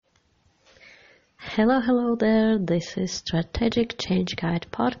Hello there. This is Strategic Change Guide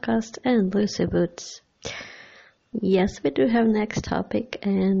podcast and Lucy Woods. Yes, we do have next topic,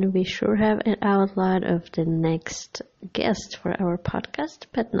 and we sure have an outline of the next guest for our podcast,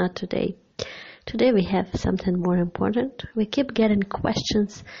 but not today. Today we have something more important. We keep getting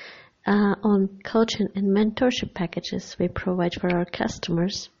questions on coaching and mentorship packages we provide for our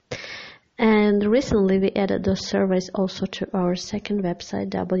customers. And recently we added those surveys also to our second website,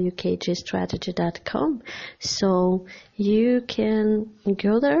 wkgstrategy.com. So you can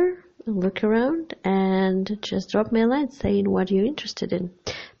go there, look around, and just drop me a line saying what you're interested in.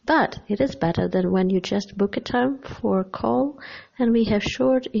 But it is better than when you just book a time for a call and we have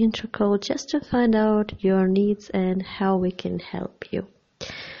short intro call just to find out your needs and how we can help you.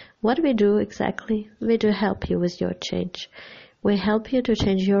 What we do exactly? We do help you with your change. We help you to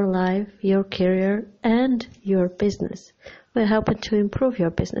change your life, your career, and your business. We help you to improve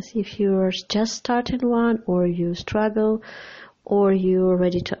your business. If you're just starting one, or you struggle, or you're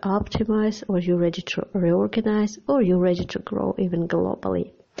ready to optimize, or you're ready to reorganize, or you're ready to grow even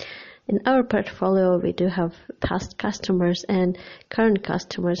globally. In our portfolio, we do have past customers and current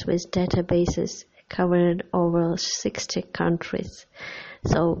customers with databases covering over 60 countries.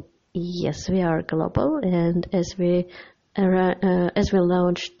 So, yes, we are global, and as we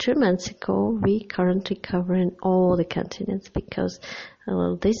launched 2 months ago, we currently covering all the continents because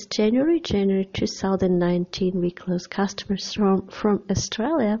this January 2019, we closed customers from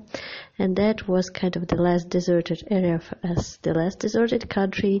Australia, and that was kind of the last deserted area for us, the last deserted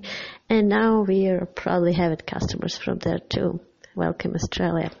country, and now we are probably having customers from there too. Welcome,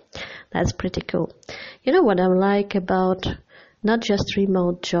 Australia. That's pretty cool. You know what I like about not just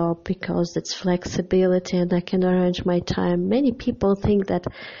remote job because it's flexibility and I can arrange my time. Many people think that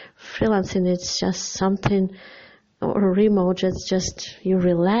freelancing is just something, or remote, it's just you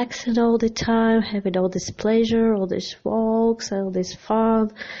relaxing all the time, having all this pleasure, all these walks, all this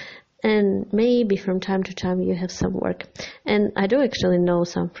fun, and maybe from time to time you have some work. And I do actually know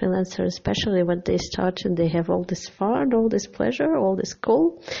some freelancers, especially when they start and they have all this fun, all this pleasure, all this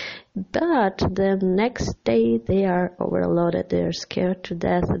cool. But the next day they are overloaded. They are scared to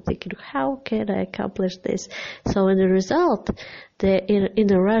death and thinking, how can I accomplish this? So in the result,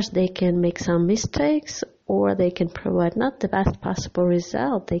 in a rush, they can make some mistakes, or they can provide not the best possible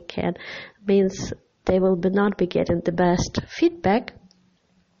result. Means they will not be getting the best feedback.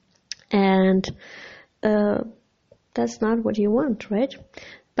 And that's not what you want, right?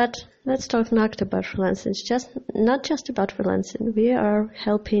 But let's talk not about freelancing. It's not just about freelancing. We are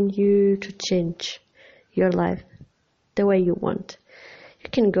helping you to change your life the way you want. You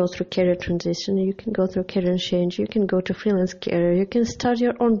can go through career transition. You can go through career change. You can go to freelance career. You can start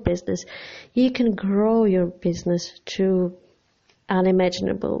your own business. You can grow your business to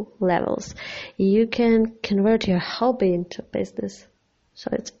unimaginable levels. You can convert your hobby into business. So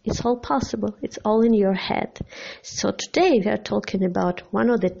it's all possible. It's all in your head. So today we are talking about one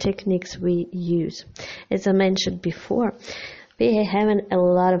of the techniques we use. As I mentioned before, we are having a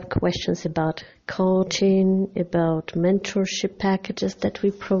lot of questions about coaching, about mentorship packages that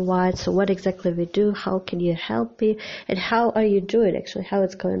we provide. So what exactly we do, how can you help me, and how are you doing actually, how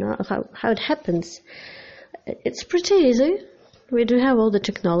it's going on, how it happens. It's pretty easy. We do have all the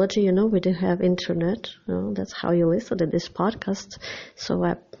technology, we do have internet. That's how you listen to this podcast. So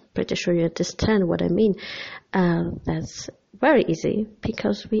I'm pretty sure you understand what I mean. That's very easy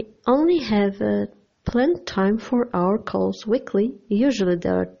because we only have planned time for our calls weekly. Usually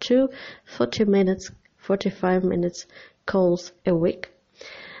there are 2 45 minutes calls a week.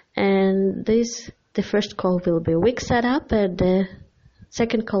 And the first call will be week setup, and the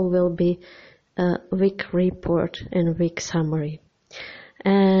second call will be week report and week summary.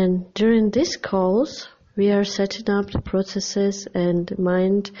 And during these calls, we are setting up the processes and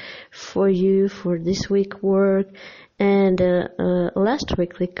mind for you for this week work. And last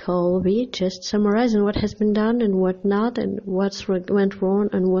weekly call, we just summarizing what has been done and what not, and what went wrong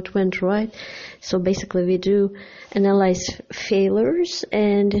and what went right. So basically, we do analyze failures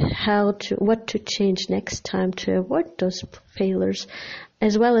and what to change next time to avoid those failures,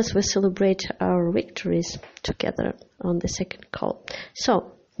 as well as we celebrate our victories together on the second call.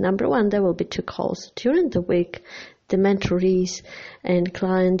 So, number 1, there will be 2 calls during the week. The mentorees and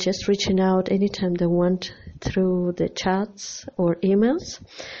client just reaching out anytime they want through the chats or emails.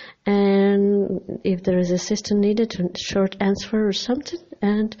 And if there is assistance needed, a short answer or something.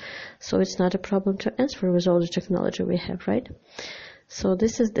 And so it's not a problem to answer with all the technology we have, right? So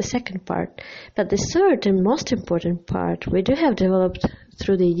this is the second part. But the third and most important part, we do have developed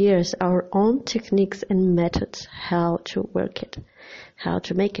through the years our own techniques and methods how to work it, how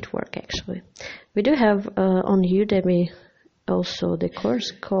to make it work actually. We do have on Udemy also the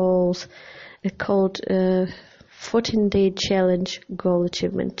course called 14-day challenge goal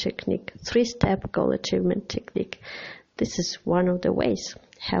achievement technique, 3-step goal achievement technique. This is one of the ways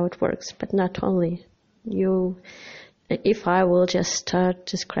how it works, but not only. If I will just start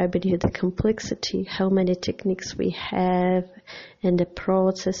describing you the complexity, how many techniques we have and the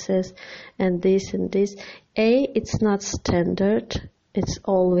processes and this and this. A, it's not standard. It's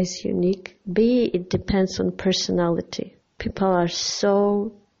always unique. B, it depends on personality. People are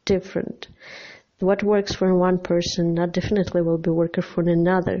so different. What works for one person not definitely will be working for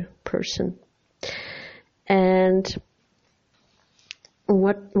another person. And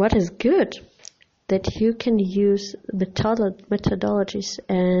what is good, that you can use methodologies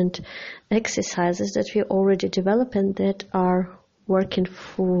and exercises that we already developed and that are working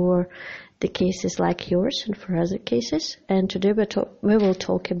for the cases like yours and for other cases. And today we will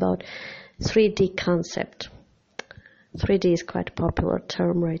talk about 3D concept. 3D is quite a popular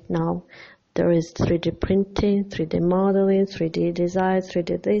term right now. There is 3D printing, 3D modeling, 3D design,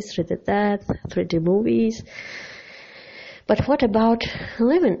 3D this, 3D that, 3D movies. But what about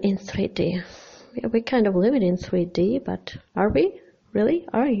living in 3D? We're kind of living in 3D, but are we? Really?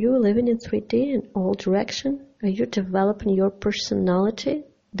 Are you living in 3D in all direction? Are you developing your personality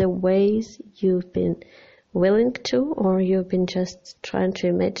the ways you've been willing to, or you've been just trying to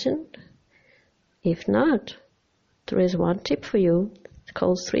imagine? If not, there is one tip for you. It's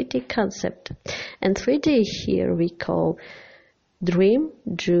called 3D concept. And 3D here we call dream,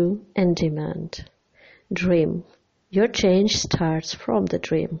 do, and demand. Dream. Your change starts from the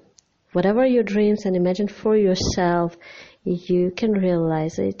dream. Whatever your dreams and imagine for yourself, you can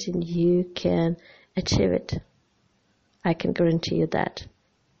realize it and you can achieve it. I can guarantee you that.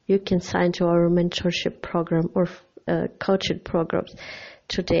 You can sign to our mentorship program or coaching programs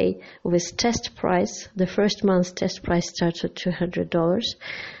today with test price. The first month's test price starts at $200,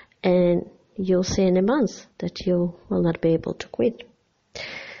 and you'll see in a month that you will not be able to quit.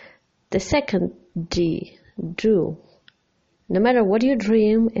 The second D, do. No matter what you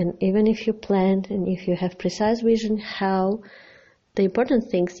dream, and even if you plan and if you have precise vision, how the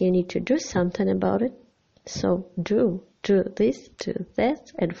important things you need to do something about it. So do this, do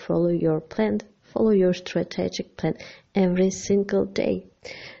that, and follow your plan, follow your strategic plan every single day.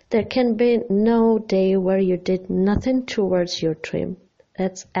 There can be no day where you did nothing towards your dream.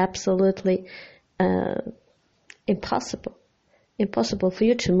 That's absolutely impossible. Impossible for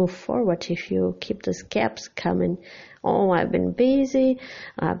you to move forward if you keep those gaps coming. Oh, I've been busy,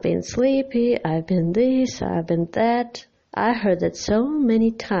 I've been sleepy, I've been this, I've been that. I heard that so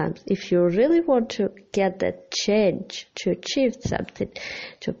many times. If you really want to get that change, to achieve something,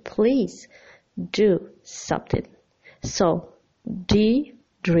 to please do something. So, D,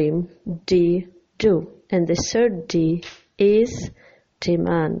 dream, D, do. And the third D is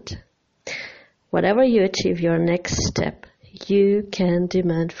demand. Whatever you achieve your next step, you can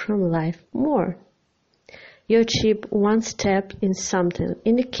demand from life more. You achieve one step in something,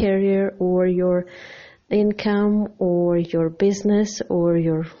 in a career or your income or your business or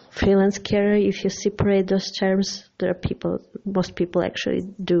your freelance career. If you separate those terms, most people actually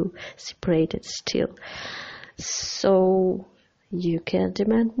do separate it still. So you can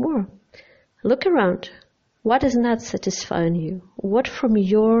demand more. Look around. What is not satisfying you? What from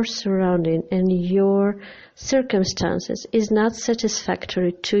your surrounding and your circumstances is not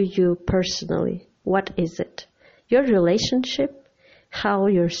satisfactory to you personally? What is it? Your relationship? How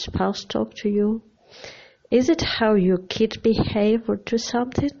your spouse talk to you? Is it how your kid behave or do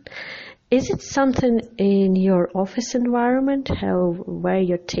something? Is it something in your office environment? Where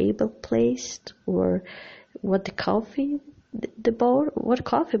your table placed, or what the coffee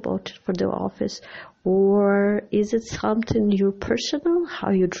bought for the office? Or is it something your personal,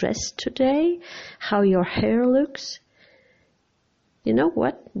 how you dress today, how your hair looks? You know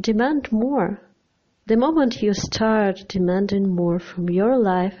what? Demand more. The moment you start demanding more from your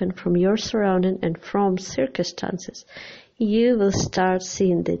life and from your surrounding and from circumstances, you will start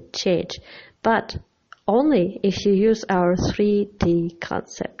seeing the change. But only if you use our 3D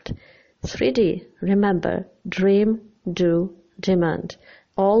concept. 3D, remember, dream, do, demand.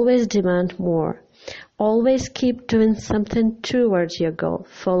 Always demand more. Always keep doing something towards your goal.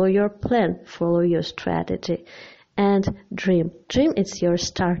 Follow your plan. Follow your strategy. And dream. Dream is your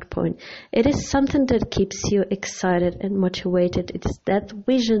start point. It is something that keeps you excited and motivated. It is that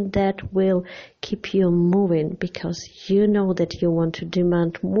vision that will keep you moving, because you know that you want to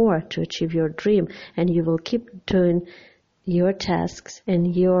demand more to achieve your dream, and you will keep doing your tasks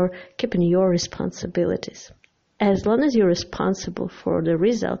and keeping your responsibilities. as long as you're responsible for the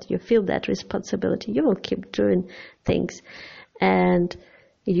result, you feel that responsibility, you will keep doing things and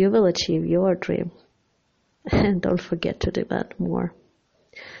you will achieve your dream. And don't forget to demand more.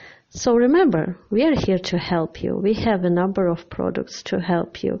 So remember, we are here to help you. We have a number of products to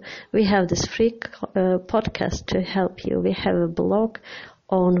help you. We have this free podcast to help you. We have a blog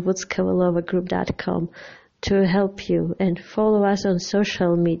on woodskovalovagroup.com to help you, and follow us on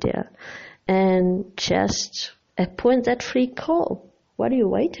social media. And just appoint that free call. What are you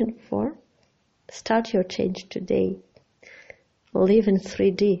waiting for? Start your change today. Live in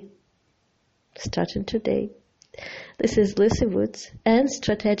 3D. Starting today. This is Lucy Woods and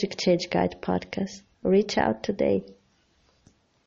Strategic Change Guide podcast. Reach out today.